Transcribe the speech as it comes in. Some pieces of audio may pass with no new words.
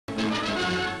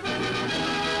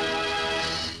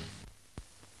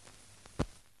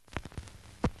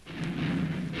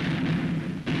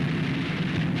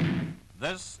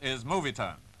This is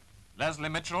Movietone. Leslie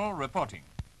Mitchell reporting.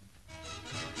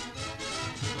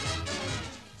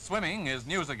 Swimming is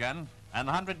news again, and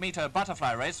the 100-metre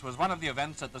butterfly race was one of the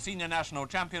events at the Senior National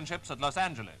Championships at Los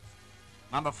Angeles.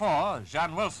 Number 4,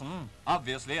 Jeanne Wilson,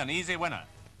 obviously an easy winner.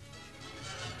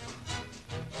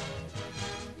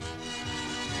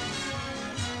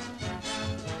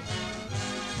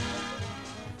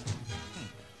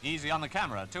 Easy on the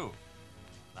camera, too.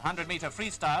 The 100-metre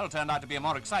freestyle turned out to be a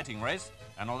more exciting race,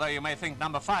 and although you may think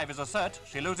number 5 is a cert,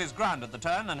 she loses ground at the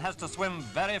turn and has to swim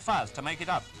very fast to make it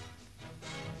up.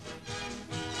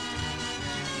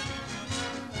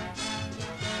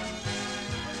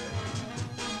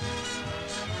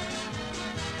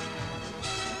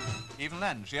 Even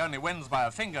then, she only wins by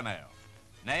a fingernail.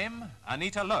 Name,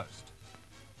 Anita Loest.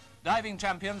 Diving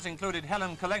champions included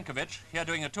Helen Crlenkovich, here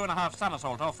doing a 2.5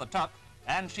 somersault off the top,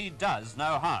 and she does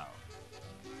know how.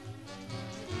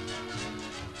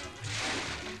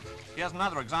 Here's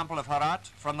another example of her art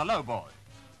from the low boy.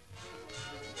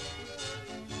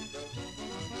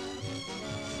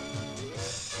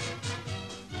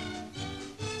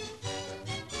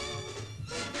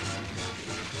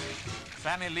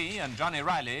 Sammy Lee and Johnny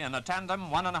Riley in a tandem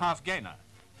 1.5 gainer.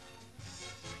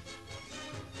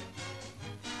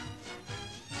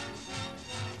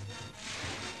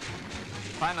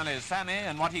 Finally, Sammy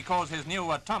in what he calls his new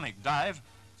atomic dive.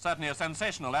 Certainly a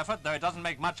sensational effort, though it doesn't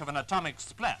make much of an atomic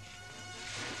splash.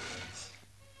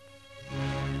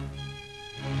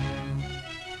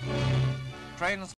 Trains